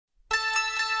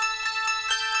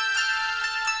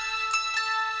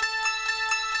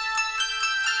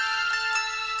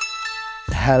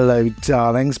Hello,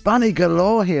 darlings. Bunny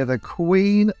Galore here, the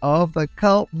queen of the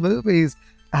cult movies.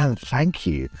 And thank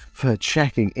you for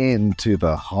checking in to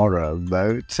the Horror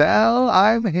Motel.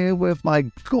 I'm here with my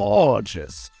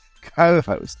gorgeous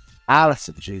co-host,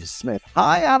 Alison G. Smith.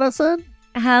 Hi, Alison.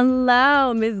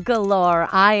 Hello, Ms. Galore.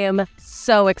 I am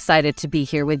so excited to be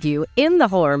here with you in the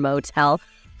Horror Motel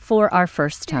for our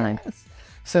first time. Yes.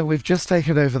 So we've just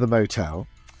taken over the motel,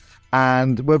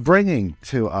 and we're bringing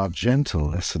to our gentle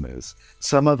listeners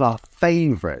some of our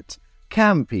favourite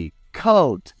campy,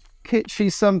 cult,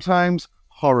 kitschy sometimes,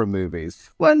 horror movies.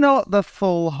 We're not the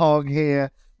full hog here.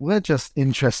 We're just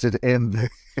interested in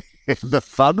the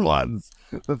fun ones.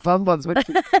 The fun ones, which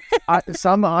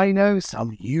some I know,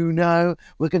 some you know.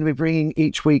 We're going to be bringing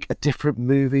each week a different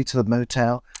movie to the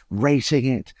motel, rating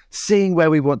it, seeing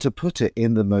where we want to put it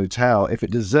in the motel, if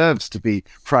it deserves to be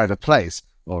pride of place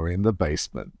or in the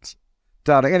basement.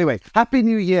 Darling, anyway, Happy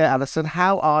New Year, Alison.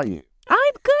 How are you?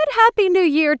 I'm good. Happy New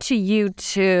Year to you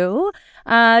too.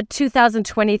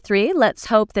 2023. Let's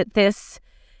hope that this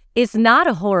is not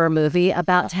a horror movie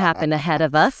about to happen ahead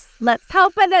of us. Let's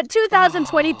hope that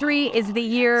 2023 is the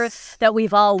year that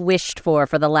we've all wished for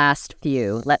the last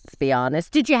few. Let's be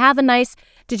honest. Did you have a nice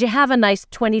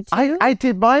 22? I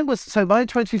did. Mine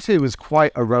 22 was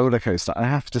quite a roller coaster, I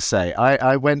have to say.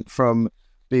 I went from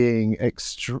being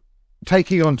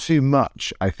taking on too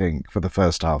much, I think, for the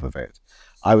first half of it.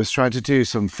 I was trying to do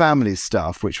some family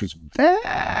stuff, which was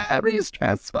very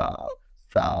stressful.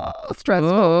 So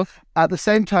stressful. Oh. At the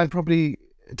same time, probably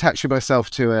attaching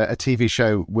myself to a TV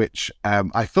show, which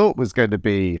I thought was going to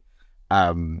be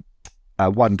a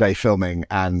one-day filming,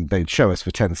 and they'd show us for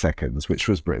 10 seconds, which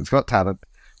was Britain's Got Talent,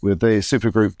 with the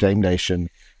supergroup Dame Nation,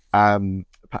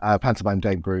 pantomime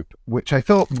Dame Group, which I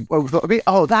thought would be,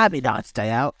 that'd be nice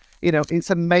day out. You know, it's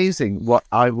amazing what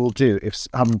I will do if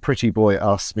some pretty boy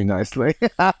asks me nicely.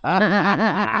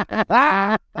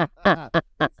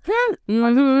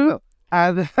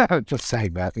 And just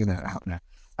saying that, out there.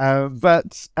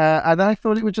 And I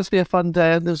thought it would just be a fun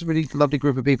day, and there was a really lovely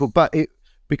group of people. But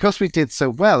because we did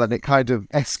so well, and it kind of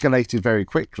escalated very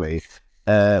quickly,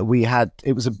 it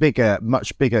was a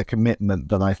much bigger commitment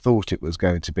than I thought it was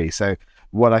going to be. So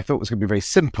what I thought was going to be very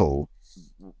simple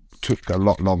took a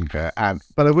lot longer,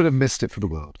 but I would have missed it for the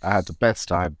world. I had the best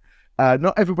time.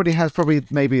 Not everybody has probably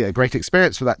maybe a great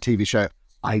experience for that TV show.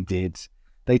 I did.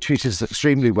 They treated us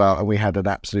extremely well, and we had an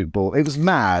absolute ball. It was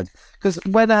mad, because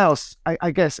when else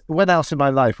in my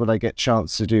life would I get a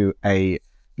chance to do a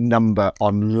number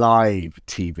on live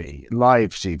TV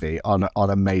on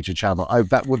a major channel?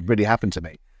 That wouldn't really happen to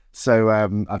me. So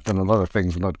I've done a lot of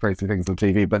things, a lot of crazy things on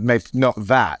TV, but maybe not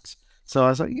that. So I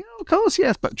was like, of course,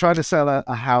 yes. But trying to sell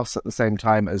a house at the same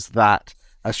time as that,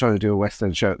 as trying to do a West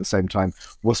End show at the same time,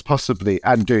 was possibly,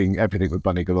 and doing everything with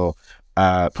Bunny Galore,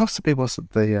 possibly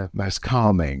wasn't the most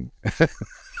calming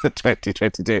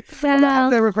 2022. Well, I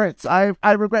have no regrets. I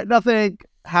regret nothing.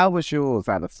 How was yours,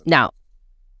 Alison? No.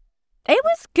 It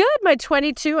was good, my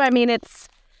 22. I mean, it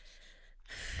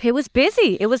was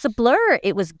busy. It was a blur.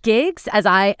 It was gigs, as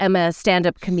I am a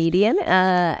stand-up comedian,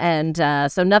 and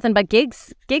so nothing but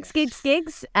gigs.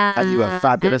 And you were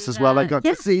fabulous as well. I got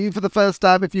to see you for the first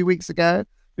time a few weeks ago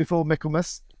before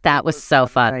Michaelmas. That was so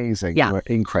fun. Amazing. Yeah. You were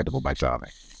incredible, my darling.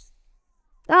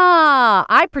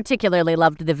 I particularly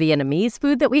loved the Vietnamese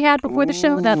food that we had before the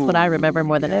show. That's what I remember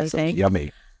more than anything.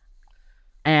 Yummy.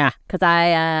 Yeah, because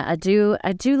I do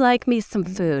like me some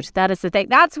food. That is the thing.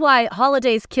 That's why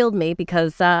holidays killed me,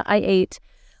 because I ate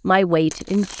my weight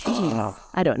in cheese.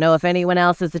 I don't know if anyone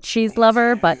else is a cheese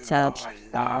lover, but I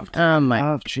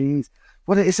love cheese.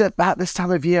 What is it about this time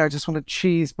of year? I just want a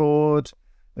cheese board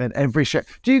and every show.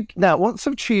 Do you now want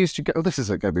some cheese to go? Oh, this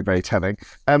isn't going to be very telling.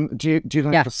 Do you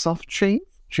like a soft cheese?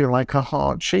 Do you like a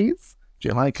hard cheese? Do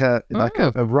you like a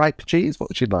ripe cheese? What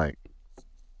would you like?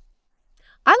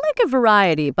 I like a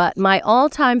variety, but my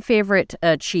all-time favorite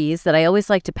cheese that I always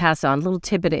like to pass on, a little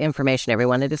tidbit of information,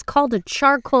 everyone, it is called a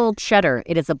charcoal cheddar.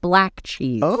 It is a black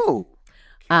cheese. Oh.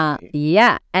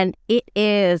 Yeah, and it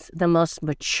is the most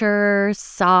mature,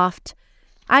 soft.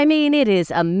 I mean, it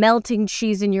is a melting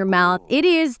cheese in your mouth. It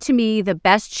is, to me, the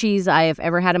best cheese I have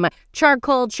ever had in my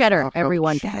charcoal cheddar,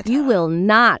 everyone. Cheddar. You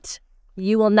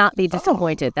will not be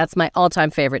disappointed. That's my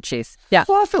all-time favorite cheese. Yeah.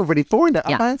 Well, I feel really boring.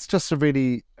 Yeah. Mine's just a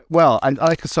really... Well, I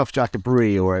like a soft jack of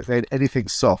brie or anything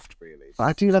soft, really. But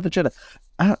I do love a cheddar.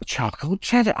 Charcoal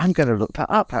cheddar. I'm going to look that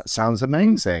up. That sounds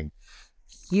amazing.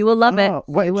 You will love it.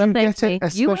 Wait, you get it? A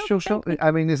special shop?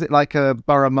 I mean, is it like a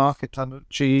Borough Market kind of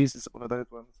cheese? Is it one of those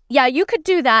ones? Yeah, you could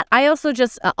do that. I also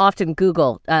just often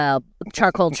Google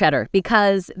charcoal cheddar,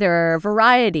 because there are a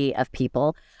variety of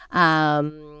people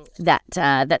that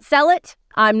sell it.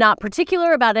 I'm not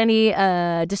particular about any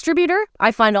distributor.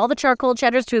 I find all the charcoal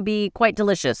cheddars to be quite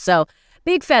delicious. So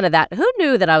big fan of that. Who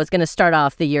knew that I was going to start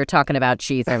off the year talking about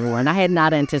cheese, everyone? I had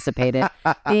not anticipated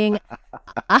being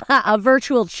a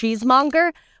virtual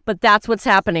cheesemonger. But that's what's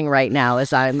happening right now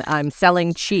is I'm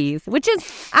selling cheese, which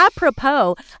is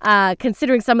apropos,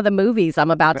 considering some of the movies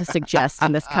I'm about to suggest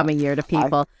in this coming year to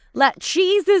people.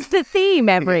 Cheese is the theme,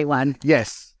 everyone.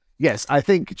 Yes. I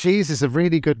think cheese is a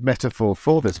really good metaphor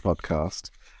for this podcast.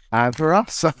 And for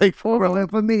us, I think for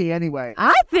me anyway.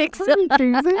 I think so.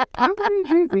 I'm very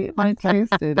cheesy. I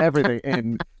tasted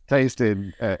everything.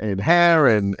 Tasted in hair,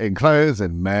 in clothes,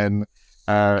 in men.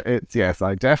 Yes,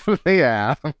 I definitely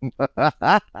am.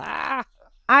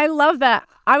 I love that.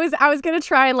 I was gonna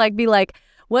try and be like,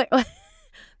 what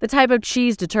the type of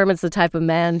cheese determines the type of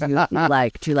man you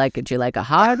like. Do you like a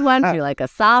hard one? Do you like a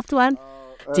soft one?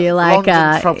 Do you like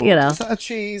a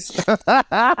cheese?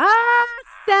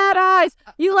 Sad eyes.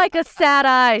 You like a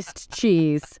sad-eyed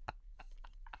cheese.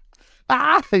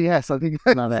 Yes, I think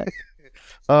love it.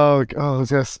 Oh,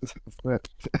 just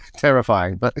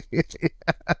terrifying, but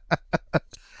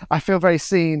I feel very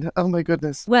seen. Oh, my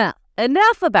goodness. Well,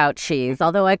 enough about cheese,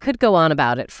 although I could go on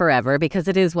about it forever because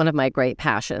it is one of my great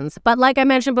passions. But like I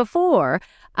mentioned before,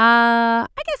 I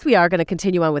guess we are going to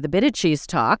continue on with a bit of cheese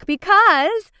talk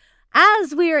because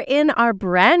as we are in our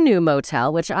brand new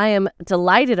motel, which I am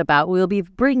delighted about, we will be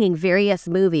bringing various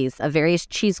movies of various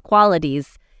cheese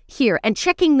qualities here and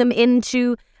checking them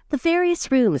into the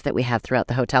various rooms that we have throughout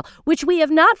the hotel, which we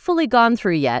have not fully gone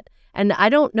through yet. And I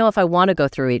don't know if I want to go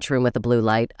through each room with a blue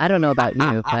light. I don't know about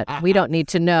you, but we don't need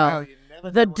to know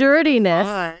the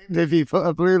dirtiness. If you put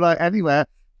a blue light anywhere,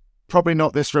 probably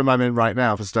not this room I'm in right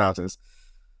now, for starters.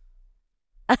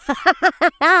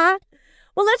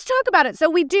 Well, let's talk about it. So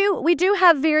we do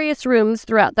have various rooms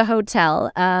throughout the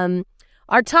hotel.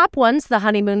 Our top one's the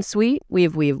honeymoon suite. We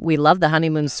love the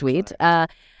honeymoon suite.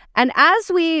 And as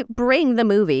we bring the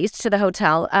movies to the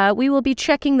hotel, we will be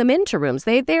checking them into rooms.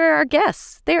 They're our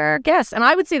guests. They're our guests. And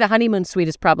I would say the honeymoon suite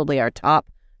is probably our top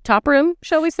room,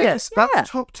 shall we say? Yes, that's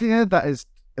top tier. That is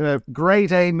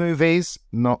grade A movies.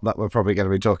 Not that we're probably going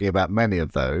to be talking about many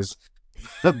of those.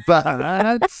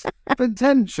 But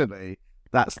potentially,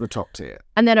 that's the top tier.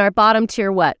 And then our bottom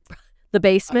tier, what? The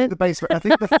basement? The basement. I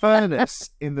think the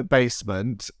furnace in the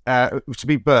basement to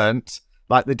be burnt,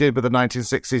 like they did with the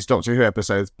 1960s Doctor Who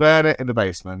episodes, burn it in the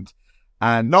basement.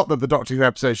 And not that the Doctor Who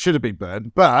episodes should have been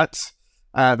burned, but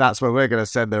that's where we're going to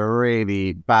send the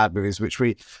really bad movies, which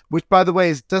by the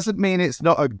way, doesn't mean it's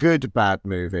not a good bad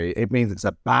movie. It means it's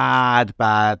a bad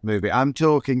movie. I'm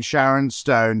talking Sharon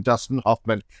Stone, Dustin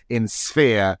Hoffman in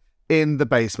Sphere in the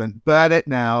basement. Burn it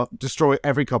now. Destroy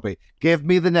every copy. Give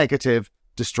me the negative.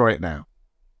 Destroy it now.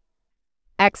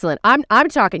 Excellent. I'm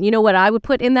talking. You know what I would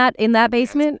put in that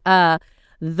basement?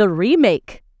 The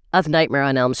remake of Nightmare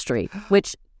on Elm Street,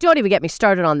 which don't even get me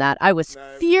started on that. I was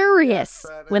furious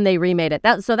when they remade it.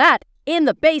 That in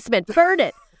the basement. Burn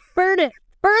it. Burn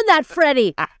that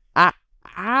Freddy.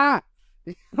 Yeah.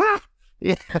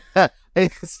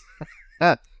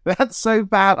 That's so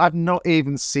bad. I've not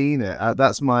even seen it.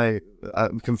 That's my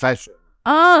confession.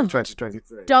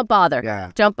 2023. Don't bother. Yeah.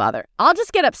 Don't bother. I'll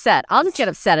just get upset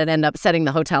and end up setting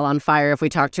the hotel on fire if we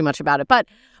talk too much about it. But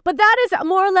that is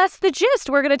more or less the gist.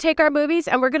 We're going to take our movies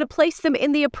and we're going to place them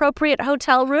in the appropriate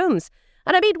hotel rooms.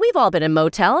 And I mean, we've all been in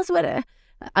motels.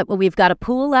 We've got a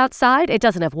pool outside. It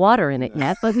doesn't have water in it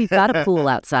yet, but we've got a pool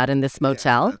outside in this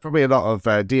motel. Yeah, probably a lot of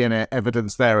DNA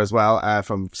evidence there as well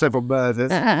from several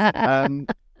murders.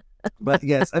 But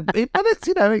yes, and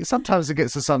it's, sometimes it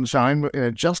gets the sunshine,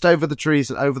 just over the trees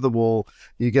and over the wall.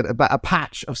 You get a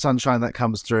patch of sunshine that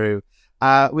comes through.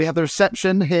 We have the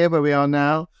reception here where we are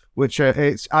now, which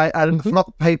I added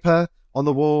flock paper on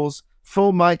the walls,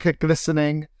 full mica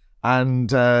glistening,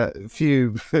 and a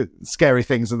few scary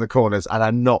things in the corners. And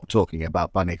I'm not talking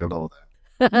about Bunny Galore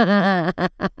there.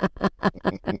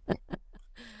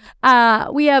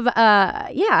 We have,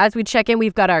 as we check in,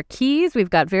 we've got our keys. We've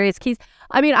got various keys.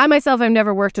 I mean, I myself, I've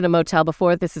never worked in a motel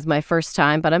before. This is my first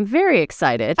time, but I'm very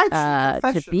excited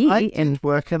to be in.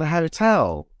 Work in a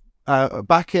hotel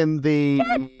back in the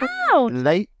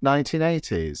late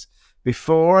 1980s,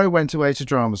 before I went away to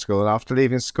drama school and after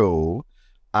leaving school.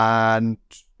 And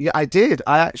yeah, I did.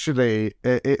 I actually,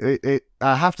 I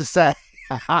have to say,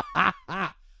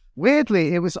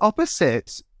 weirdly, it was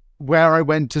opposite where I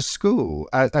went to school,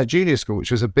 a junior school, which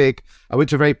was I went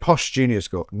to a very posh junior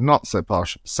school, not so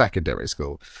posh secondary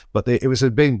school, but it was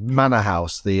a big manor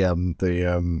house. I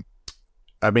mean,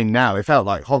 now it felt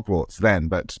like Hogwarts then,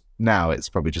 but now it's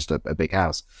probably just a big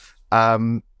house.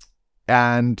 And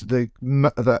I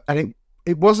think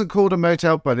it wasn't called a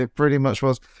motel, but it pretty much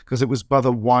was because it was by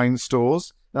the wine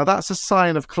stores. Now that's a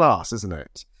sign of class, isn't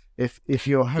it? If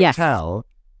your hotel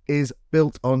is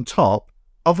built on top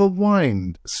of a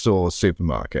wine store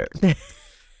supermarket.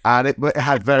 And it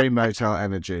had very motel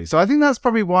energy. So I think that's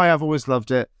probably why I've always loved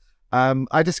it.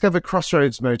 I discovered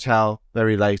Crossroads Motel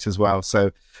very late as well.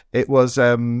 So it was,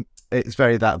 it's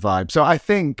very that vibe. So I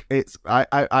think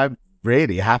I'm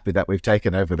really happy that we've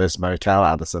taken over this motel,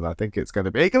 Addison. I think it's going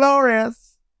to be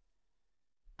glorious.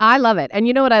 I love it. And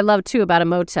you know what I love too about a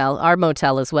motel, our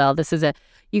motel as well.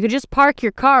 You can just park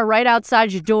your car right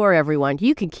outside your door, everyone.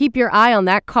 You can keep your eye on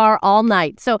that car all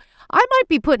night. So I might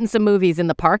be putting some movies in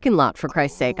the parking lot, for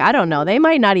Christ's sake. I don't know. They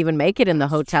might not even make it in the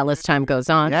hotel as time goes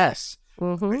on. Yes.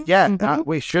 Mm-hmm. Yeah, Mm-hmm.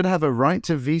 We should have a right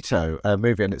to veto a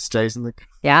movie and it stays in the car.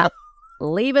 Yeah.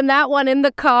 Leaving that one in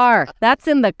the car. That's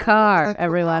in the car,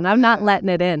 everyone. I'm not letting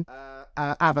it in.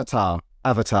 Avatar.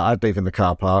 I'd leave in the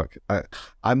car park.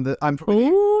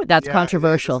 Ooh, that's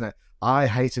controversial. Isn't it? I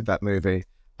hated that movie.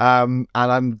 And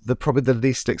I'm probably the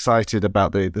least excited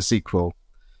about the sequel.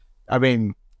 I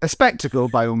mean, a spectacle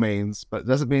by all means, but it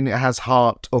doesn't mean it has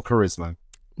heart or charisma.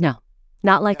 No,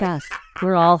 not like us.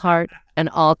 We're all heart and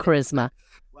all charisma.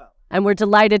 And we're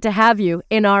delighted to have you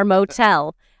in our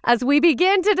motel as we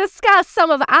begin to discuss some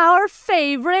of our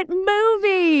favorite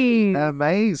movies.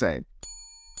 Amazing.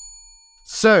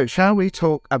 So, shall we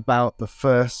talk about the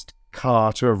first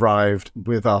car to arrive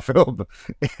with our film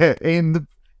in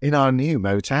our new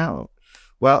motel?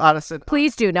 Well, Addison,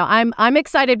 please do. Now, I'm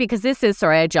excited because this is,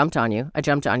 sorry, I jumped on you.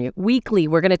 Weekly,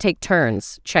 we're going to take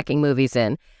turns checking movies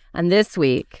in. And this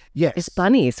week is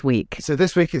Bunny's week. So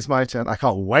this week is my turn. I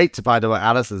can't wait to find out what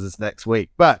Addison's is next week.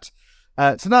 But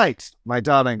tonight, my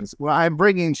darlings, I'm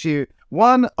bringing to you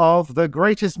one of the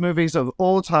greatest movies of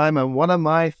all time and one of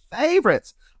my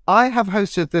favorites. I have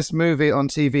hosted this movie on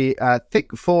TV, I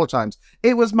think 4 times.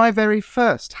 It was my very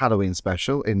first Halloween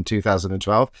special in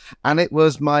 2012, and it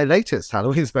was my latest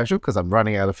Halloween special, because I'm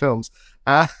running out of films,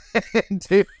 in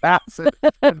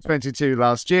 2022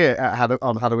 last year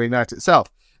on Halloween night itself.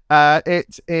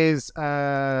 It is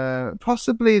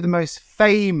possibly the most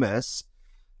famous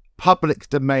public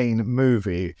domain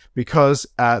movie because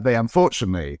they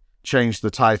unfortunately changed the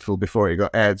title before it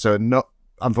got aired, so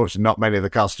unfortunately, not many of the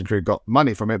cast and crew got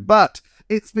money from it, but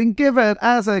it's been given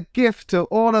as a gift to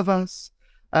all of us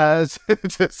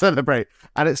to celebrate.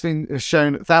 And it's been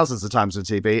shown thousands of times on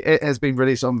TV. It has been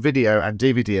released on video and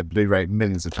DVD and Blu-ray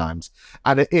millions of times.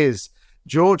 And it is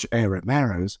George A.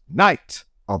 Romero's Night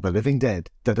of the Living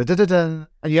Dead. Da-da-da-da-da.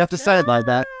 And you have to say it like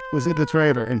that. It was in the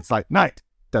trailer. And it's like, Night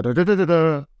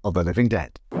da-da-da-da-da of the Living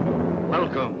Dead.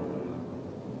 Welcome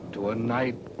to a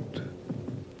night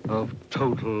of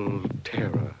total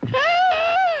terror.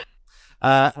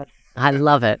 I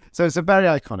love it. So it's a very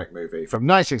iconic movie from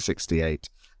 1968.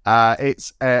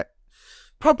 It's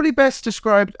probably best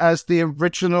described as the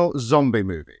original zombie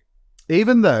movie.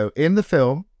 Even though in the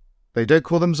film, they don't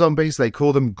call them zombies, they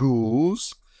call them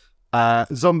ghouls.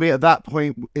 Zombie at that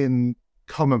point in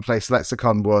commonplace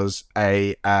lexicon was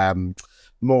a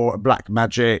more black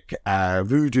magic,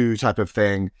 voodoo type of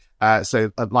thing.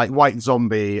 So like White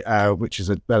Zombie, which is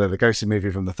a Bela Lugosi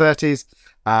movie from the 30s.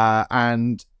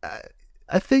 And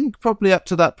I think probably up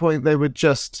to that point, they were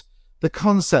just the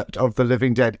concept of the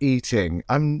living dead eating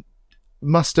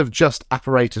must have just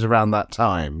apparated around that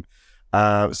time.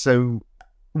 So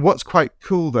what's quite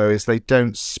cool, though, is they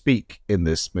don't speak in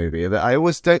this movie.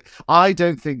 I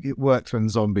don't think it works when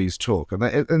zombies talk. And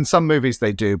in some movies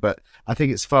they do, but I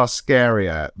think it's far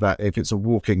scarier that if it's a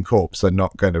walking corpse, they're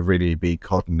not going to really be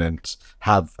cognate,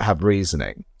 have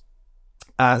reasoning.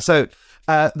 So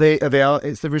they are.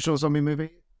 It's the original zombie movie.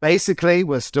 Basically,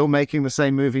 we're still making the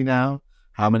same movie now.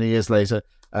 How many years later?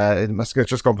 It must have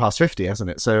just gone past 50, hasn't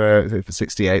it? So for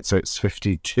 68, so it's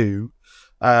 52,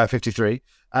 53.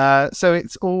 So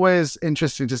it's always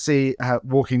interesting to see how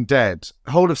Walking Dead,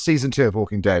 the whole of season 2 of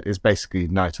Walking Dead is basically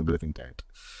Night of the Living Dead,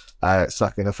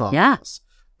 stuck in a farmhouse.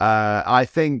 Yeah. I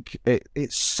think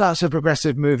it's such a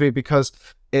progressive movie because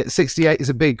 68 is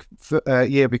a big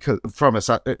year because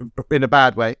in a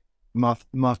bad way.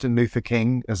 Martin Luther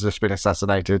King has just been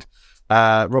assassinated.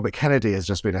 Robert Kennedy has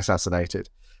just been assassinated.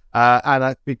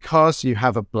 And because you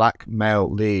have a black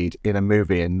male lead in a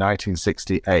movie in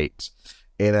 1968,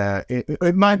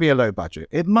 it might be a low budget.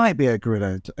 It might be a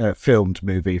guerrilla filmed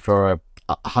movie for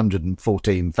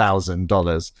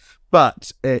 $114,000,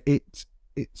 but it's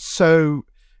so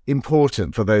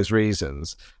important for those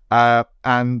reasons.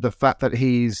 And the fact that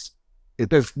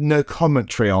there's no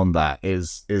commentary on that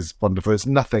is wonderful. There's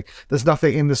nothing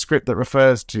in the script that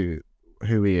refers to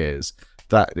who he is.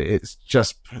 that it's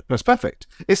perfect.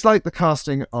 It's like the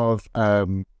casting of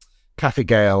Kathy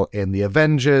Gale in The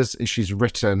Avengers. She's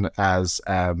written as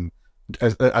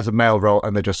a male role,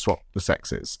 and they just swap the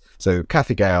sexes. So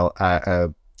Kathy Gale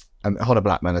and Honor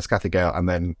Blackman as Kathy Gale, and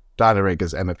then Diana Rigg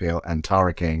as Emma Peel, and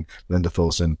Tara King, Linda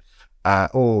Fulson,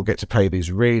 all get to play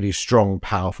these really strong,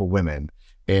 powerful women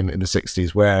in the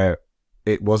 60s, where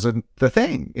it wasn't the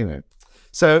thing, you know.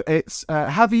 So it's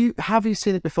have you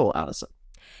seen it before, Alison?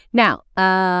 Now,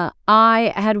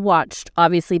 I had watched,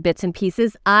 obviously, bits and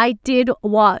pieces. I did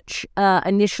watch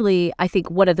initially, I think,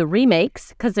 one of the remakes,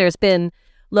 because there's been,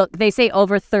 look, they say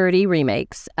over 30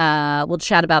 remakes. We'll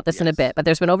chat about this in a bit, but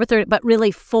there's been over 30, but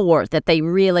really 4 that they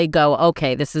really go,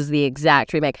 okay, this is the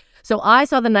exact remake. So I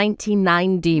saw the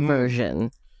 1990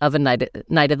 version of A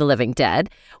Night of the Living Dead,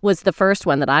 was the first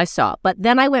one that I saw. But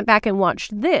then I went back and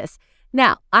watched this.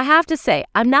 Now, I have to say,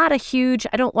 I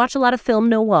don't watch a lot of film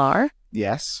noir.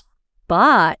 Yes.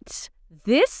 But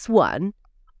this one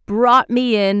brought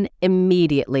me in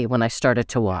immediately when I started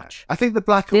to watch. I think the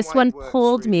black and white This one works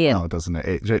pulled me in. well, doesn't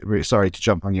it? Sorry to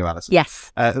jump on you, Alison.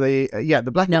 Yes. The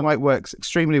black and white works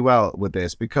extremely well with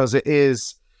this, because it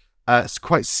is it's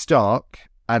quite stark,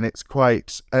 and it's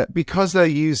quite because they're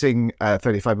using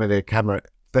 35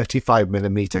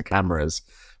 millimeter cameras,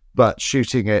 but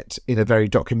shooting it in a very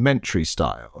documentary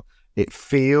style. It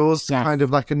feels kind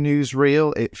of like a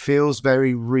newsreel. It feels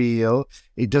very real.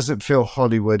 It doesn't feel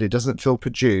Hollywood. It doesn't feel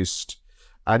produced.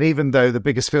 And even though the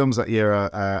biggest films that year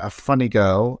are Funny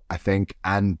Girl, I think,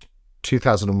 and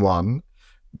 2001,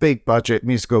 big budget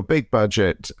musical, big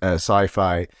budget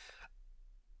sci-fi,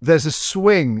 there's a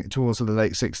swing towards the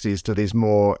late 60s to these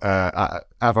more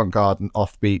avant-garde and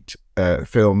offbeat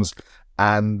films.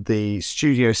 And the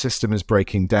studio system is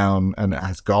breaking down, and it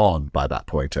has gone by that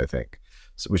point, I think.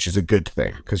 Which is a good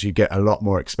thing, because you get a lot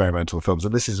more experimental films.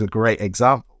 And this is a great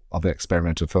example of an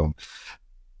experimental film.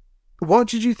 What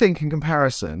did you think in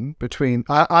comparison between...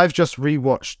 I've just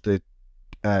rewatched the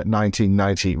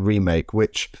 1990 remake,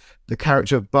 which the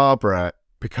character of Barbara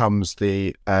becomes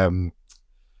the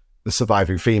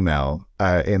surviving female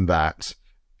in that.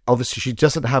 Obviously, she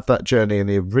doesn't have that journey in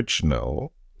the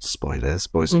original. Spoilers,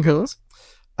 boys and girls.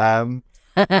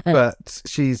 But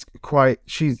she's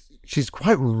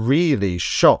quite really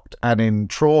shocked and in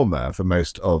trauma for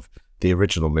most of the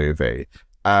original movie,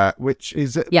 which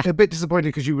is a bit disappointing,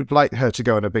 because you would like her to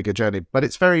go on a bigger journey. But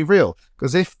it's very real,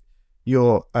 because if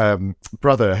your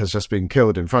brother has just been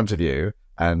killed in front of you,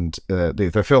 and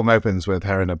the film opens with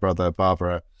her and her brother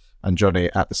Barbara and Johnny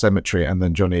at the cemetery, and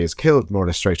then Johnny is killed more or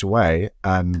less straight away,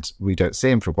 and we don't see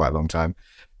him for quite a long time,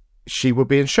 she would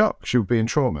be in shock. She would be in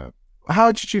trauma.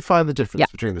 How did you find the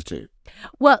difference between the two?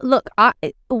 Well, look,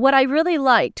 what I really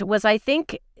liked was, I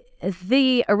think,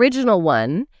 the original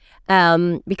one,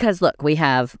 because look, we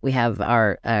have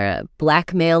our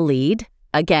black male lead,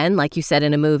 again, like you said,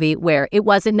 in a movie where it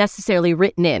wasn't necessarily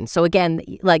written in. So again,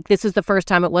 like, this is the first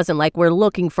time it wasn't like we're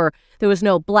looking for, there was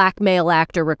no black male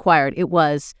actor required. It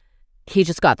was, he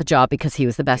just got the job because he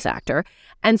was the best actor.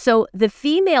 And so the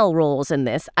female roles in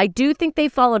this, I do think they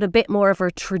followed a bit more of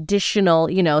a traditional,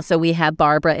 so we have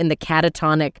Barbara in the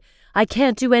catatonic, I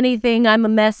can't do anything, I'm a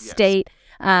mess state.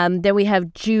 Then we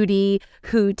have Judy,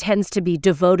 who tends to be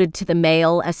devoted to the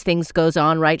male as things goes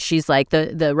on, right? She's like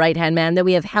the right-hand man. Then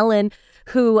we have Helen,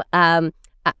 who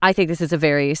I think this is a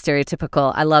very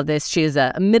stereotypical, I love this. She is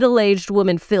a middle-aged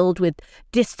woman filled with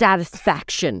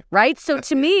dissatisfaction, right? So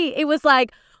to me, it was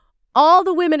like, all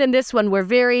the women in this one were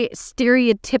very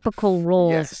stereotypical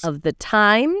roles of the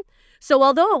time. So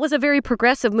although it was a very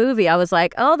progressive movie, I was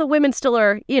like, oh, the women still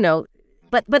are,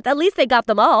 but at least they got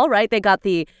them all, right? They got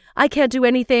the, I can't do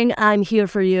anything, I'm here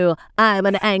for you, I'm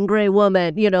an angry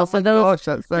woman, Oh for my those. gosh,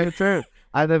 that's so true.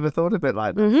 I never thought of it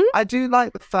like that. Mm-hmm. I do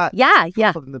like the fact that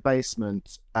in the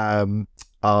basement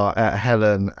are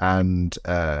Helen and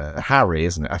Harry,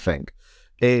 isn't it, I think?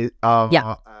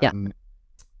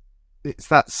 It's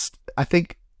that's, I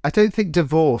don't think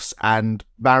divorce and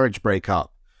marriage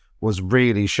breakup was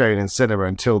really shown in cinema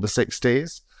until the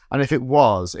 60s. And if it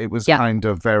was kind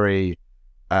of very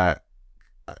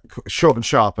short and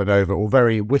sharp and over, or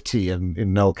very witty and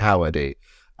in Noel Cowardy.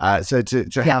 So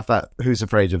to have that Who's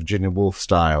Afraid of Virginia Woolf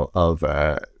style of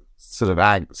sort of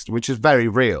angst, which is very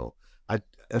real, I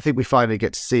think we finally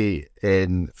get to see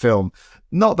in film.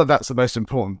 Not that that's the most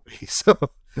important piece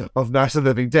of Night of the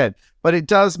Living Dead, but it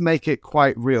does make it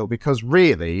quite real, because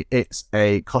really it's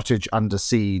a cottage under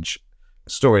siege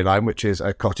storyline, which is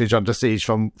a cottage under siege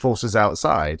from forces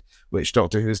outside, which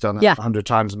Doctor Who's done 100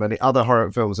 times. Many other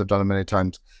horror films have done it many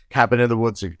times. Cabin in the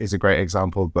Woods is a great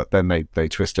example, but then they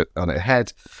twist it on its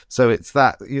head. So it's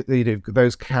that,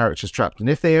 those characters trapped. And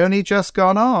if they only just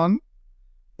gone on,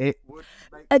 it would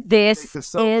this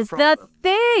is the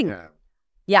thing.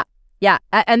 Yeah.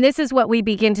 And this is what we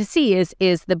begin to see is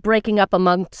the breaking up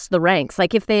amongst the ranks.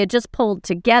 Like if they had just pulled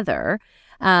together,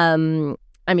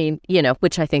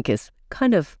 which I think is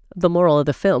kind of the moral of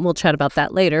the film. We'll chat about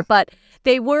that later. But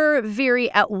they were very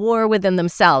at war within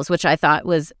themselves, which I thought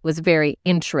was very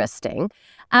interesting.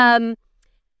 It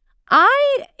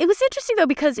was interesting, though,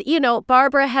 because,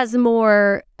 Barbara has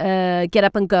more get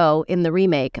up and go in the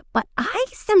remake. But I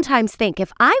sometimes think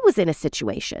if I was in a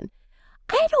situation,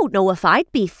 I don't know if I'd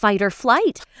be fight or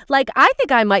flight. Like, I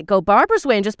think I might go Barbara's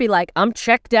way and just be like, I'm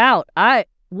checked out.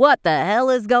 What the hell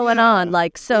is going on?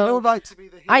 Like, so like to be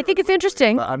the hero, I think it's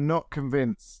interesting. But I'm not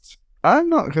convinced. I'm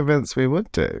not convinced we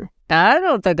would do. I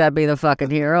don't think I'd be the fucking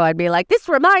hero. I'd be like, this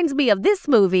reminds me of this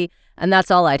movie. And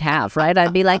that's all I'd have, right?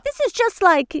 I'd be like, this is just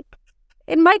like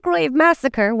in Microwave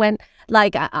Massacre when,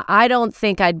 like, I don't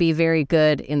think I'd be very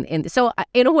good in. So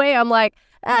in a way, I'm like,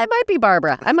 I might be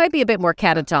Barbara. I might be a bit more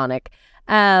catatonic.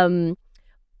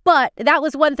 But that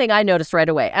was one thing I noticed right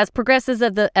away. As progressive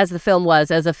as the film was,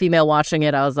 as a female watching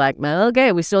it, I was like, well,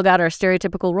 okay, we still got our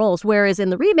stereotypical roles. Whereas in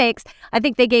the remakes, I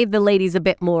think they gave the ladies a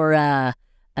bit more, I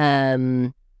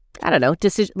don't know,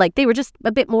 decision. Like they were just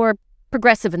a bit more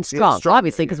progressive and strong,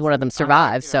 obviously, because one of them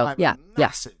survived. I'm a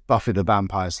massive Buffy the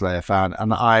Vampire Slayer fan,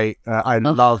 and I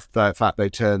love the fact they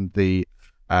turned the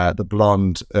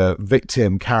blonde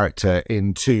victim character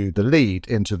into the lead,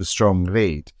 into the strong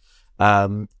lead.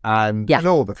 And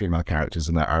all the female characters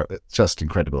in that are just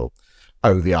incredible.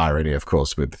 Oh, the irony, of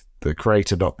course, with the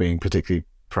creator not being particularly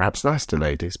perhaps nice to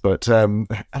ladies, but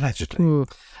allegedly.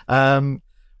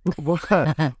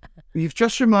 You've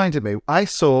just reminded me, I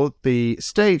saw the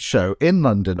stage show in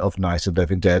London of Night of the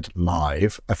Living Dead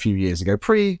live a few years ago,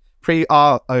 pre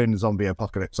our own zombie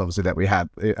apocalypse, obviously, that we had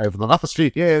over the last few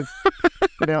years.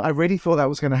 I really thought that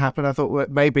was going to happen. I thought, well,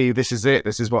 maybe this is it.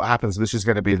 This is what happens. This is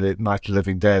going to be the Night of the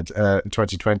Living Dead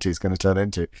 2020 is going to turn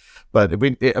into. But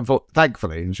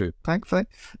thankfully,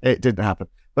 it didn't happen.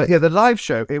 But yeah, the live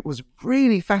show, it was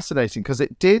really fascinating because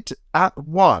it did Act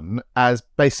 1 as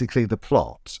basically the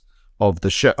plot of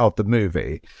the show, of the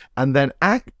movie. And then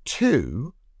Act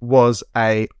 2 was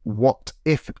a what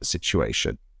if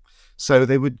situation. So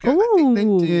they would go, I think they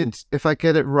did, if I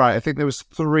get it right, I think there was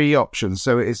 3 options.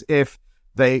 So it is if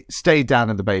they stayed down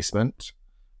in the basement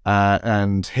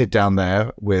and hid down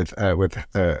there with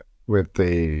the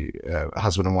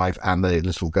husband and wife and the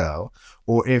little girl,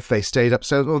 or if they stayed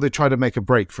upstairs, or they tried to make a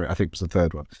break for it, I think was the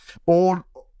third one, or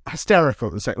hysterical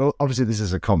at the second. Well, obviously this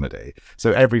is a comedy,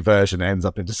 so every version ends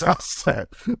up in disaster.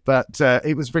 But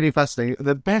it was really fascinating.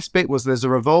 The best bit was there's a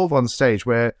revolve on stage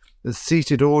where there's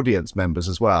seated audience members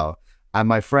as well. And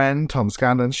my friend, Tom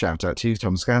Scanlon, shout out to you,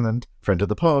 Tom Scanlon, friend of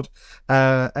the pod,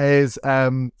 had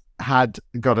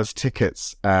got us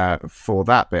tickets for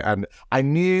that bit. And I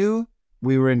knew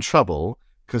we were in trouble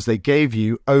because they gave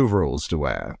you overalls to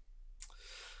wear.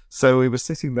 So we were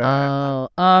sitting there.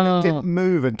 It didn't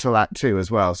move until Act 2 as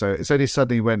well. So it's only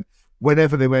suddenly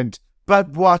whenever they went, but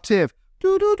what if?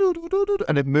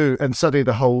 And it moved. And suddenly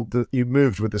you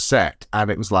moved with the set. And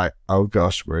it was like, oh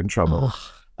gosh, we're in trouble.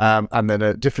 And then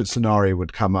a different scenario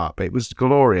would come up. It was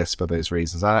glorious for those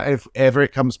reasons. If ever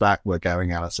it comes back, we're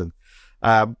going, Alison.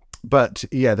 But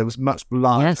yeah, there was much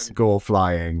blood and gore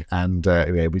flying, and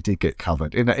we did get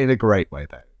covered in a great way,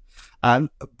 though. And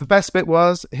the best bit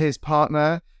was his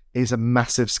partner is a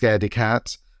massive scaredy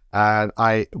cat, and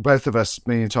both of us,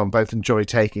 me and Tom, both enjoy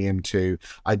taking him to.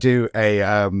 I do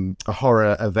a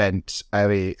horror event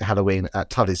every Halloween at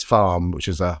Tully's Farm, which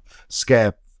is a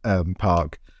scare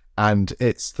park. And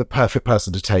it's the perfect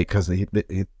person to take because you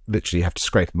literally have to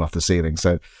scrape him off the ceiling.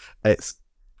 So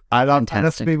I love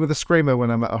to be with a screamer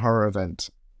when I'm at a horror event.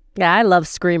 Yeah, I love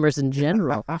screamers in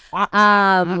general.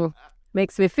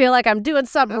 Makes me feel like I'm doing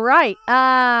something right.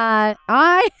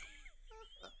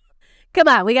 Come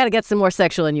on, we got to get some more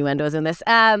sexual innuendos in this.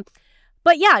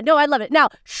 But yeah, no, I love it. Now,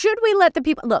 should we let the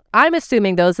people... Look, I'm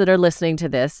assuming those that are listening to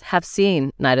this have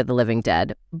seen Night of the Living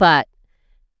Dead. But,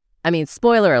 I mean,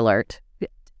 spoiler alert...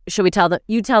 Should we tell them?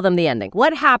 You tell them the ending.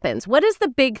 What happens? What is the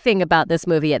big thing about this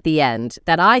movie at the end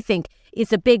that I think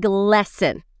is a big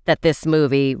lesson that this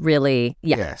movie really...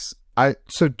 Yeah. Yes.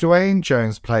 So Dwayne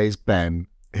Jones plays Ben,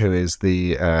 who is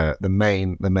the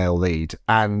male lead,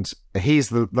 and he's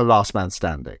the last man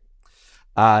standing.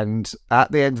 And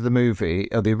at the end of the movie,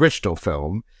 or the original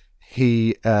film,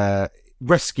 he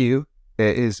rescue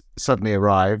suddenly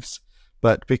arrives,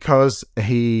 but because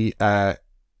they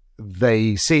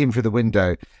see him through the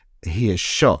window, he is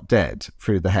shot dead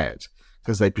through the head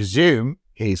because they presume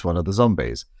he's one of the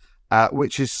zombies,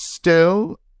 which is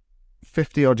still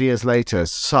 50 odd years later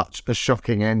such a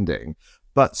shocking ending,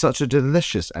 but such a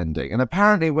delicious ending. And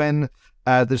apparently when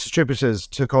the distributors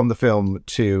took on the film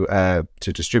to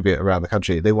distribute around the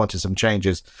country, they wanted some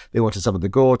changes. They wanted some of the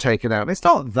gore taken out. It's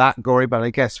not that gory, but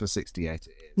I guess for 68 it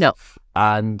is. No.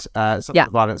 And some of the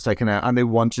violence taken out, and they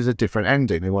wanted a different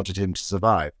ending. They wanted him to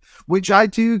survive, which I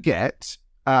do get.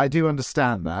 I do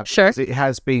understand that. Sure. It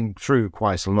has been through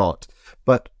quite a lot.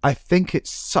 But I think it's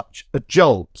such a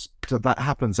jolt that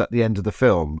happens at the end of the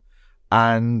film,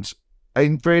 and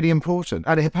really important.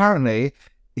 And apparently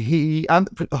he and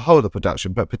the whole of the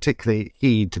production, but particularly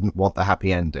he, didn't want the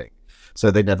happy ending,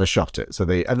 so they never shot it. So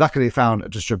they luckily found a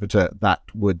distributor that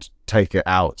would take it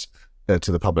out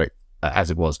to the public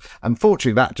as it was.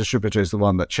 Unfortunately, that distributor is the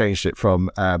one that changed it from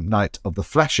Night of the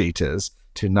Flesh Eaters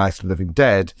to Night of the Living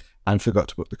Dead and forgot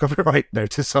to put the copyright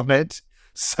notice on it.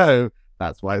 So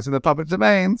that's why it's in the public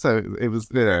domain. So it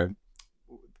was,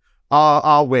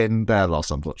 our win, their loss,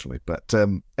 unfortunately. But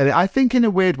and I think in a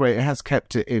weird way, it has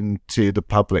kept it into the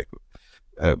public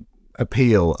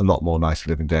appeal a lot more, Night of the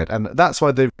Living Dead. And that's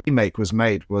why the remake was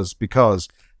made, was because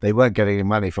they weren't getting any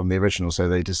money from the original, so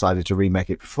they decided to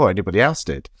remake it before anybody else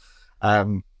did.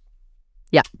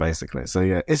 Basically. So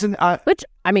yeah, which,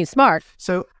 I mean, smart.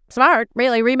 So smart,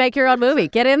 really. Remake your own movie.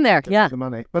 Get in there. Yeah. The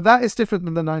money. But that is different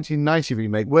than the 1990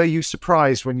 remake. Were you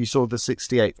surprised when you saw the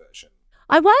 68 version?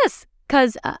 I was,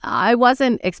 because I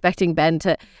wasn't expecting Ben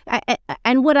to.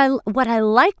 And what I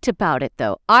liked about it,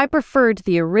 though, I preferred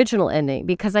the original ending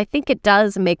because I think it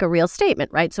does make a real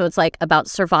statement, right? So it's like about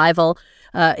survival,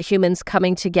 humans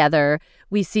coming together.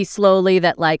 We see slowly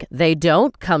that, like, they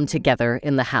don't come together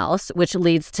in the house, which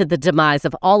leads to the demise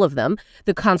of all of them,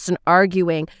 the constant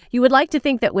arguing. You would like to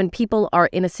think that when people are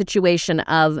in a situation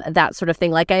of that sort of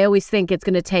thing, like, I always think it's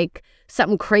going to take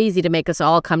something crazy to make us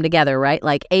all come together, right?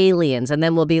 Like aliens. And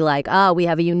then we'll be like, we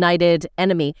have a united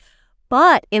enemy.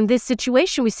 But in this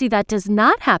situation, we see that does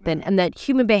not happen, and that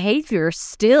human behavior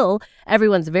still,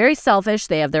 everyone's very selfish.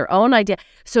 They have their own idea.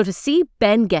 So to see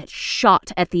Ben get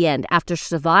shot at the end after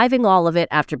surviving all of it,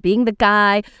 after being the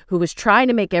guy who was trying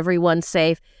to make everyone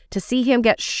safe, to see him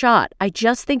get shot, I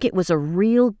just think it was a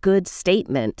real good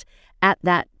statement at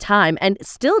that time. And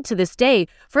still to this day,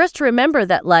 for us to remember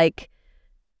that, like,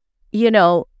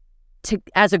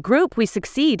 as a group, we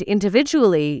succeed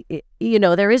individually.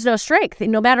 There is no strength,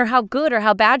 no matter how good or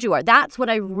how bad you are. That's what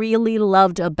I really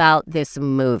loved about this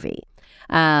movie.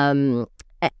 And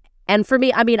for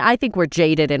me, I mean, I think we're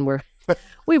jaded and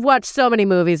we've watched so many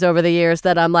movies over the years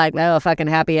that I'm like, a fucking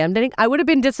happy ending. I would have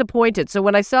been disappointed. So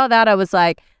when I saw that, I was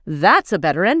like, that's a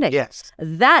better ending. Yes.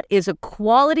 That is a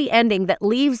quality ending that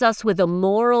leaves us with a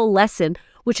moral lesson,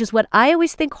 which is what I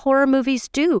always think horror movies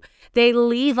do. They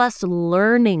leave us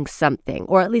learning something,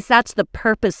 or at least that's the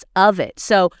purpose of it.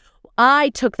 So I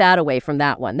took that away from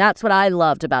that one. That's what I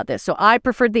loved about this. So I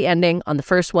preferred the ending on the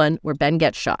first one where Ben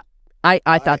gets shot. I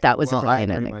thought that was a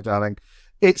brilliant ending. My darling.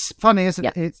 It's funny, isn't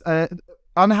it? It's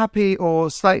unhappy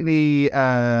or slightly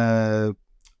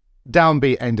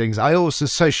downbeat endings I also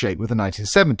associate with the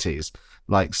 1970s.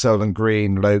 Like Soul and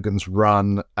Green, Logan's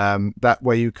Run, that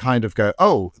where you kind of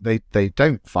go, they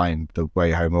don't find the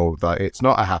way home, or that it's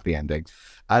not a happy ending.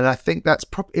 And I think that's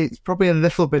it's probably a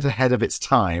little bit ahead of its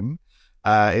time.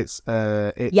 It's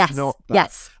yes, not that.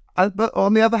 Yes. But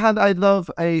on the other hand, I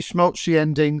love a schmaltzy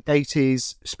ending,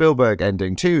 80s Spielberg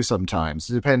ending too sometimes,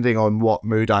 depending on what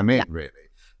mood I'm in, really.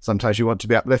 Sometimes you want to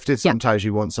be uplifted, sometimes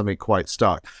you want something quite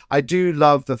stark. I do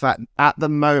love the fact at the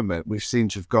moment we seem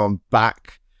to have gone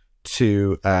back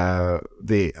to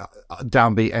the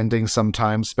downbeat endings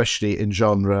sometimes, especially in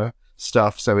genre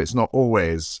stuff. So it's not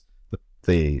always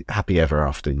the happy ever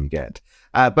after you get.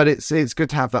 But it's good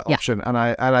to have that option, and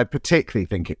I particularly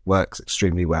think it works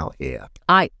extremely well here.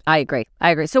 I agree.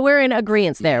 So we're in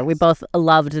agreement there. We both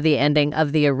loved the ending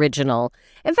of the original.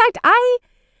 In fact,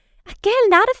 again,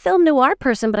 not a film noir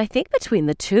person, but I think between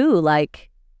the two, like,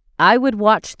 I would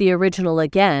watch the original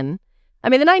again. I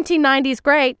mean, the 1990s,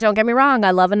 great. Don't get me wrong. I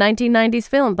love a 1990s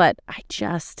film, but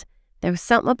there was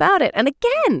something about it. And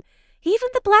again, even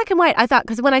the black and white, I thought,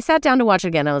 because when I sat down to watch it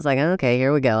again, I was like, okay,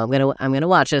 here we go. I'm gonna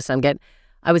watch this.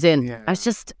 I was in. Yeah. I was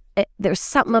just, there's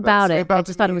something about it. I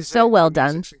just thought it was so well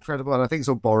done. It's incredible. And I think it's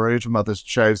all borrowed from other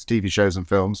shows, TV shows and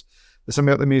films. There's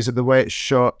something about the music, the way it's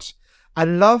shot. I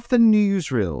love the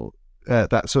newsreel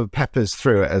that sort of peppers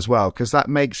through it as well, because that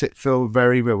makes it feel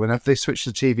very real. Whenever they switch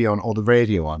the TV on or the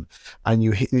radio on, and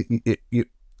you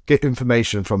get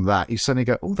information from that, you suddenly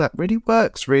go, oh, that really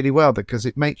works really well, because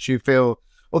it makes you feel,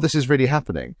 oh, this is really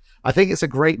happening. I think it's a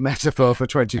great metaphor for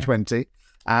 2020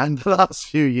 and the last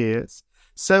few years.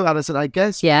 So, Alison, I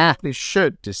guess we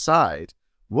should decide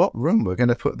what room we're going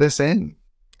to put this in.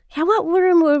 Yeah, what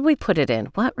room would we put it in?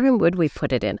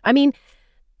 I mean,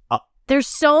 there's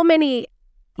so many.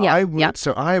 Yeah, I would.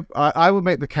 So I would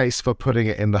make the case for putting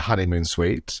it in the honeymoon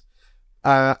suite.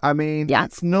 I mean,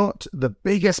 it's not the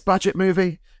biggest budget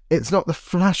movie. It's not the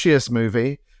flashiest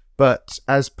movie. But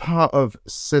as part of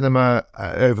cinema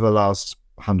over the last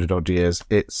 100-odd years,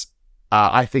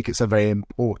 I think it's a very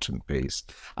important piece.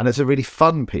 And it's a really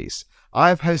fun piece.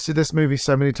 I've hosted this movie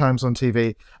so many times on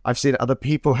TV. I've seen other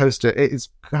people host it. It's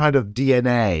kind of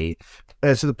DNA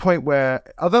to the point where,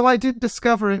 although I did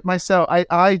discover it myself,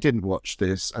 I didn't watch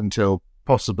this until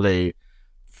possibly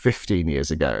 15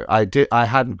 years ago. I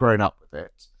hadn't grown up with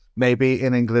it. Maybe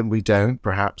in England we don't.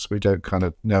 Perhaps we don't kind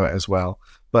of know it as well.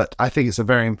 But I think it's a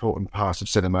very important part of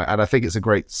cinema, and I think it's a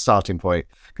great starting point,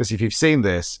 because if you've seen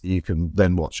this, you can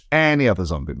then watch any other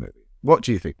zombie movie. What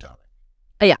do you think, darling?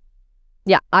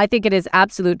 Yeah, I think it is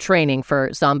absolute training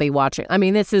for zombie watching. I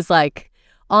mean, this is like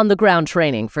on-the-ground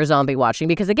training for zombie watching,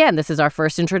 because, again, this is our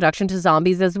first introduction to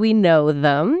zombies as we know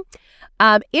them.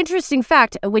 Interesting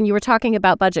fact, when you were talking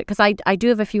about budget, because I do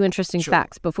have a few interesting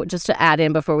facts just to add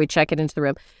in before we check it into the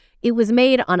room. It was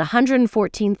made on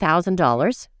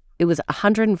 $114,000. It was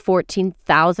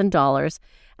 $114,000,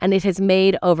 and it has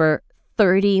made over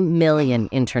 $30 million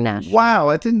internationally. Wow,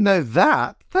 I didn't know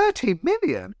that. 30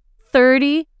 million?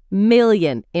 30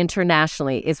 million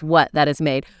internationally is what that is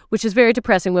made, which is very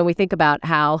depressing when we think about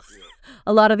how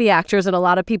a lot of the actors and a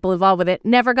lot of people involved with it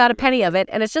never got a penny of it,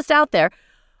 and it's just out there.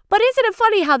 But isn't it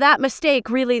funny how that mistake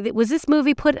really, was this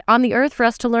movie put on the earth for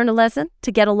us to learn a lesson,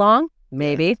 to get along?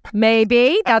 Maybe.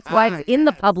 That's why it's in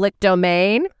the public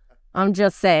domain. I'm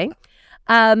just saying.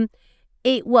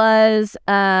 It was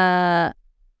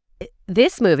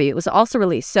this movie. It was also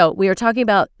released. So we are talking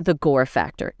about the gore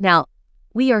factor. Now,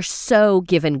 we are so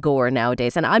given gore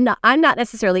nowadays, and I'm not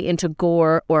necessarily into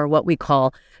gore or what we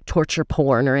call torture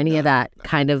porn or any of that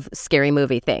kind of scary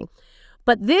movie thing.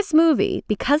 But this movie,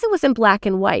 because it was in black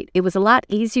and white, it was a lot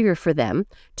easier for them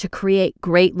to create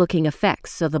great looking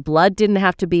effects. So the blood didn't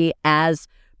have to be as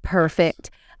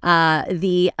perfect. When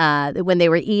they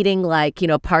were eating, like,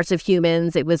 parts of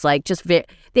humans, it was like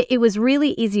it was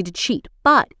really easy to cheat.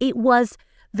 But it was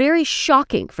very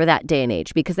shocking for that day and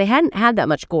age because they hadn't had that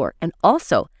much gore. And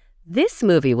also, this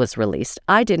movie was released,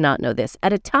 I did not know this,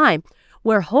 at a time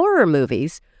where horror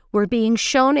movies were being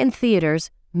shown in theaters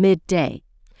midday,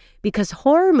 because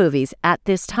horror movies at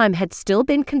this time had still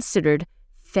been considered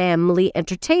family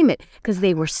entertainment because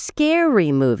they were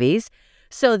scary movies.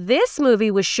 So this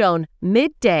movie was shown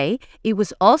midday. It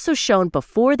was also shown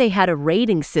before they had a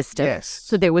rating system. Yes.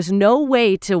 So there was no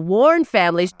way to warn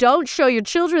families, don't show your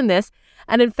children this.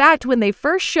 And in fact, when they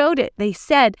first showed it, they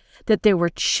said that there were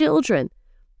children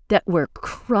that were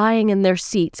crying in their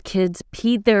seats. Kids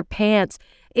peed their pants.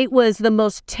 It was the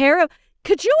most terrible.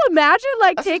 Could you imagine,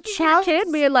 taking your kid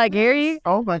and being like, here you...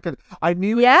 Oh, my God. I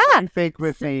knew it was very big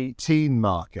with the teen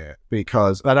market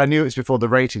and I knew it was before the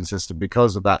rating system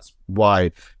because of that's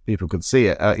why people could see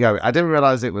it. I didn't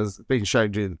realize it was being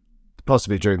shown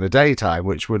possibly during the daytime,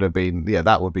 which would have been,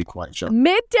 that would be quite shocking.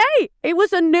 Midday. It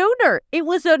was a nooner. It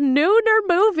was a nooner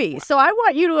movie. So I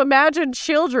want you to imagine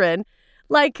children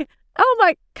come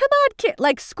on, kid,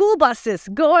 like school buses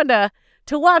going to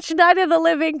watch Night of the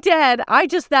Living Dead.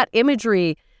 That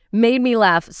imagery made me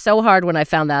laugh so hard when I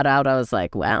found that out. I was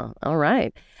like, wow, all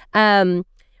right.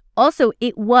 Also,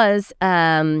 it was,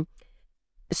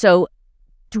 so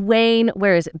Dwayne,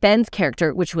 where is it? Ben's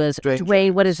character, which was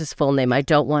Dwayne, what is his full name?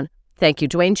 Thank you,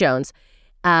 Dwayne Jones.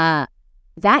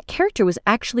 That character was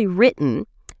actually written,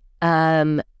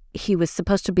 he was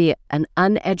supposed to be an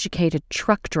uneducated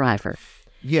truck driver.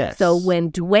 Yes. So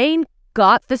when Dwayne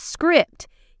got the script,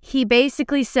 he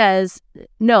basically says,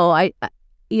 no,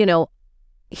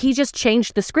 he just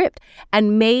changed the script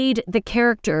and made the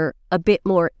character a bit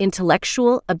more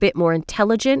intellectual, a bit more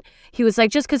intelligent. He was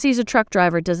like, just because he's a truck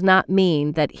driver does not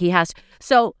mean that he has.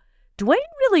 So Dwayne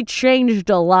really changed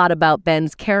a lot about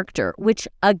Ben's character, which,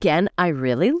 again, I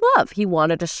really love. He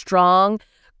wanted a strong,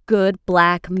 good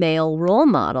black male role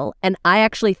model. And I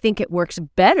actually think it works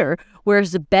better,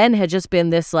 whereas Ben had just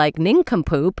been this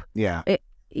nincompoop. Yeah.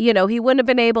 He wouldn't have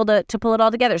been able to pull it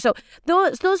all together. So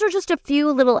those are just a few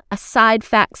little aside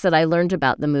facts that I learned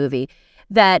about the movie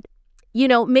that,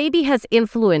 maybe has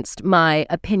influenced my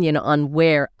opinion on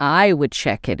where I would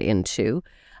check it into.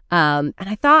 And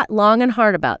I thought long and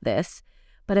hard about this.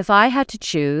 But if I had to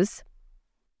choose,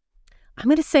 I'm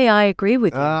going to say I agree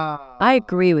with you. I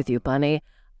agree with you, Bunny.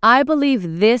 I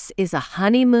believe this is a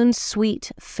honeymoon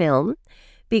suite film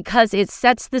because it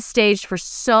sets the stage for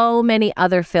so many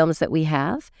other films that we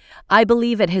have. I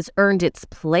believe it has earned its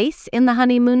place in the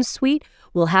honeymoon suite.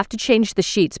 We'll have to change the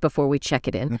sheets before we check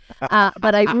it in.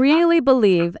 But I really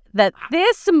believe that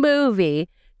this movie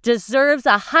deserves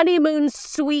a honeymoon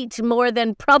suite more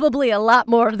than probably a lot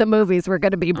more of the movies we're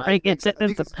going to be bringing to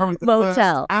the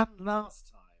motel. And last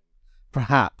time,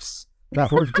 perhaps,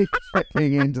 that would be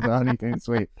checking into the honeymoon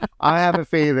suite. I have a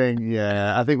feeling,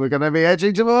 I think we're going to be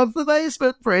edging towards the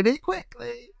basement pretty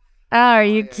quickly. Oh, are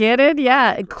you kidding?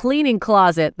 Yeah, cleaning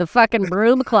closet. The fucking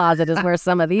broom closet is where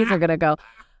some of these are going to go.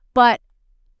 But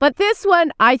this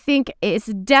one, I think, is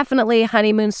definitely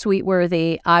honeymoon suite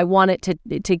worthy. I want it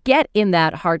to get in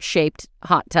that heart-shaped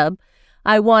hot tub.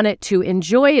 I want it to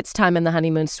enjoy its time in the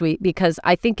honeymoon suite because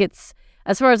I think it's,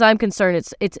 as far as I'm concerned,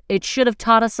 it should have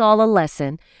taught us all a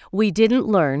lesson. We didn't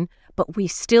learn, but we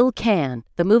still can.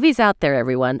 The movie's out there,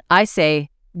 everyone. I say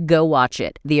go watch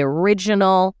it. The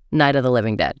original Night of the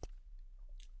Living Dead.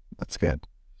 That's good.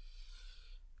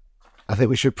 I think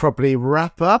we should probably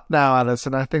wrap up now,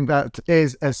 Alison. I think that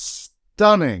is a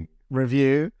stunning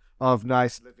review of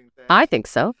Nice Living Dead. I think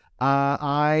so.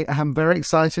 I am very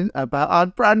excited about our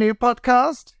brand new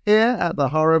podcast here at the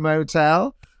Horror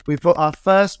Motel. We put our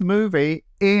first movie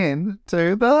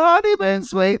into the honeymoon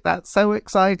suite. That's so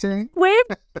exciting.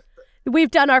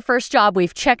 We've done our first job.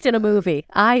 We've checked in a movie.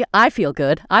 I feel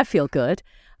good. I feel good.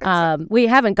 We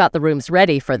haven't got the rooms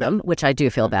ready for them, which I do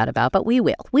feel bad about, but we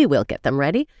will. We will get them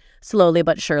ready. Slowly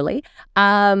but surely.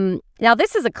 Now,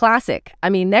 this is a classic.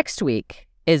 I mean, next week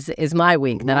is my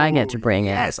week that I get to bring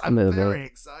in a movie. I'm very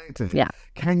excited. Yeah.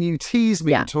 Can you tease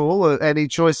me at all? Or any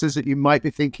choices that you might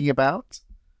be thinking about?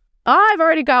 I've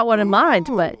already got one in mind,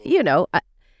 but,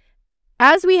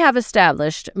 as we have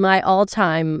established, my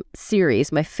all-time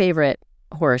series, my favorite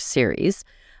horror series,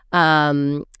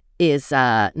 is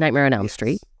Nightmare on Elm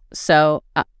Street. So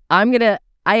I am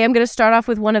going to start off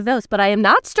with one of those, but I am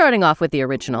not starting off with the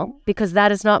original because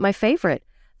that is not my favorite.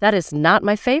 That is not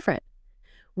my favorite.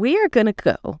 We are going to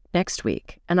go next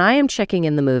week, and I am checking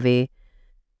in the movie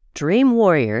Dream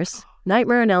Warriors,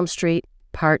 Nightmare on Elm Street,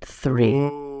 Part 3.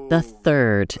 The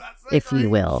third, if you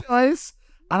will. Choice.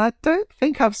 And I don't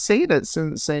think I've seen it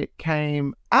since it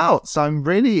came out, so I'm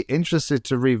really interested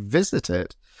to revisit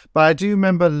it. But I do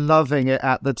remember loving it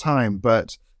at the time,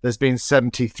 but there's been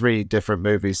 73 different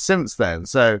movies since then.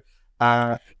 So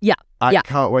I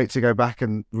can't wait to go back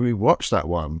and rewatch that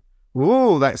one.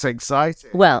 Ooh, that's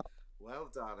exciting. Well,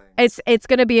 darling. It's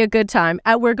going to be a good time.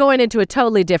 We're going into a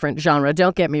totally different genre.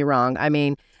 Don't get me wrong. I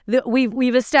mean,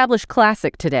 we've established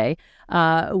classic today.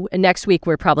 Next week,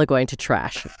 we're probably going to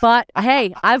trash. But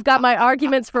hey, I've got my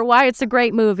arguments for why it's a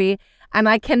great movie. And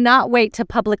I cannot wait to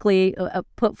publicly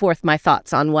put forth my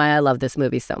thoughts on why I love this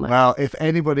movie so much. Well, if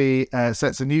anybody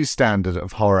sets a new standard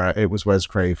of horror, it was Wes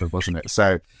Craven, wasn't it?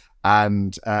 So,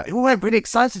 I'm really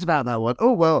excited about that one.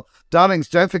 Oh, well, darlings,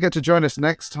 don't forget to join us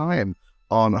next time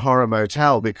on Horror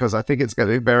Motel because I think it's going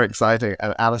to be very exciting.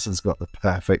 And Alison's got the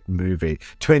perfect movie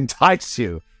to entice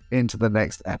you into the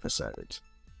next episode.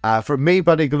 From me,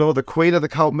 Bunny Galore, the queen of the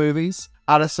cult movies,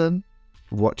 Alison,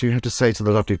 what do you have to say to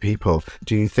the lovely people?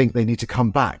 Do you think they need to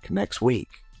come back next week?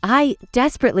 I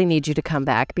desperately need you to come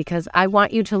back because I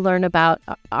want you to learn about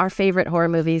our favorite horror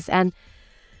movies. And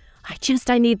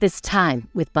I need this time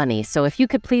with Bunny. So if you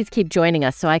could please keep joining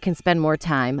us so I can spend more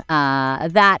time.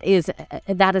 That is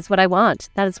what I want.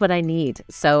 That is what I need.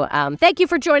 So thank you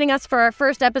for joining us for our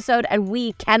first episode. And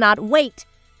we cannot wait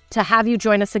to have you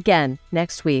join us again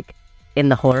next week in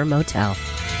the Horror Motel.